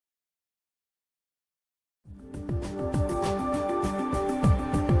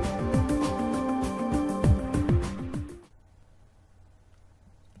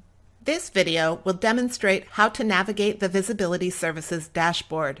This video will demonstrate how to navigate the Visibility Services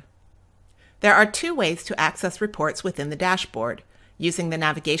dashboard. There are two ways to access reports within the dashboard, using the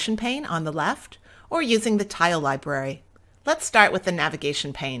navigation pane on the left or using the tile library. Let's start with the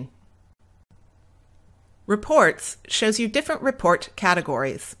navigation pane. Reports shows you different report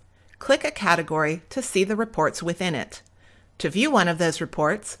categories. Click a category to see the reports within it. To view one of those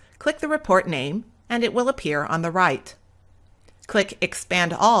reports, click the report name and it will appear on the right. Click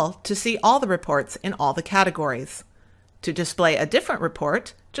Expand All to see all the reports in all the categories. To display a different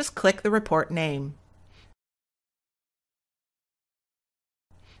report, just click the report name.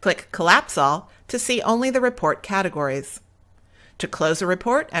 Click Collapse All to see only the report categories. To close a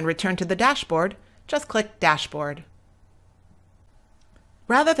report and return to the dashboard, just click Dashboard.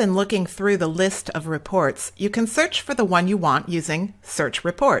 Rather than looking through the list of reports, you can search for the one you want using Search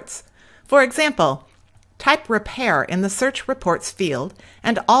Reports. For example, type Repair in the Search Reports field,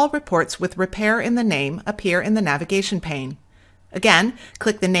 and all reports with Repair in the name appear in the navigation pane. Again,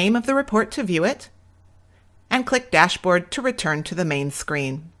 click the name of the report to view it, and click Dashboard to return to the main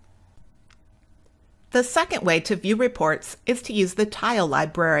screen. The second way to view reports is to use the tile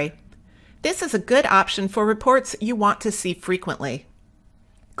library. This is a good option for reports you want to see frequently.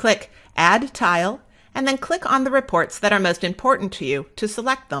 Click Add Tile, and then click on the reports that are most important to you to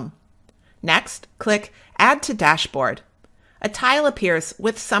select them. Next, click Add to Dashboard. A tile appears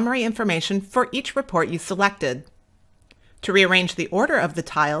with summary information for each report you selected. To rearrange the order of the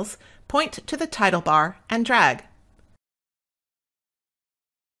tiles, point to the title bar and drag.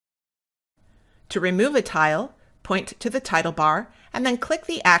 To remove a tile, point to the title bar and then click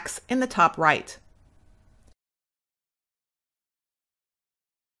the X in the top right.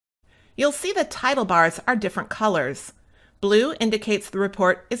 You'll see the title bars are different colors. Blue indicates the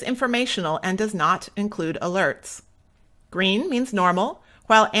report is informational and does not include alerts. Green means normal,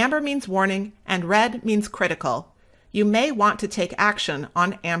 while amber means warning and red means critical. You may want to take action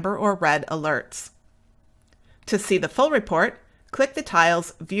on amber or red alerts. To see the full report, click the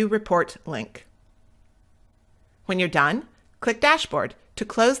tile's View Report link. When you're done, click Dashboard to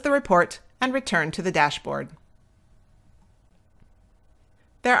close the report and return to the dashboard.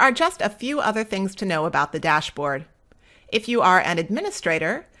 There are just a few other things to know about the dashboard. If you are an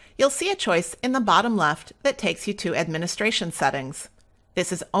administrator, you'll see a choice in the bottom left that takes you to Administration Settings.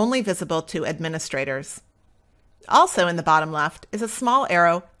 This is only visible to administrators. Also in the bottom left is a small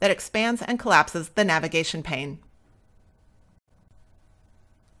arrow that expands and collapses the navigation pane.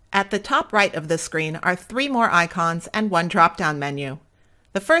 At the top right of the screen are 3 more icons and 1 drop-down menu.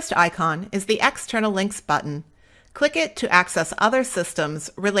 The first icon is the External Links button. Click it to access other systems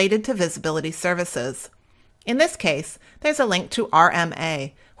related to visibility services. In this case, there's a link to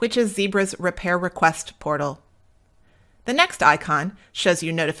RMA, which is Zebra's Repair Request portal. The next icon shows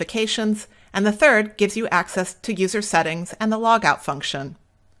you notifications, and the third gives you access to user settings and the logout function.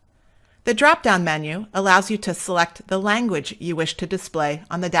 The drop-down menu allows you to select the language you wish to display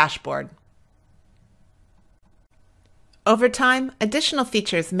on the dashboard. Over time, additional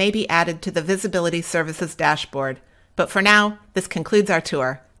features may be added to the Visibility Services dashboard, but for now, this concludes our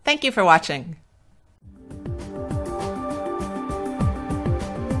tour. Thank you for watching.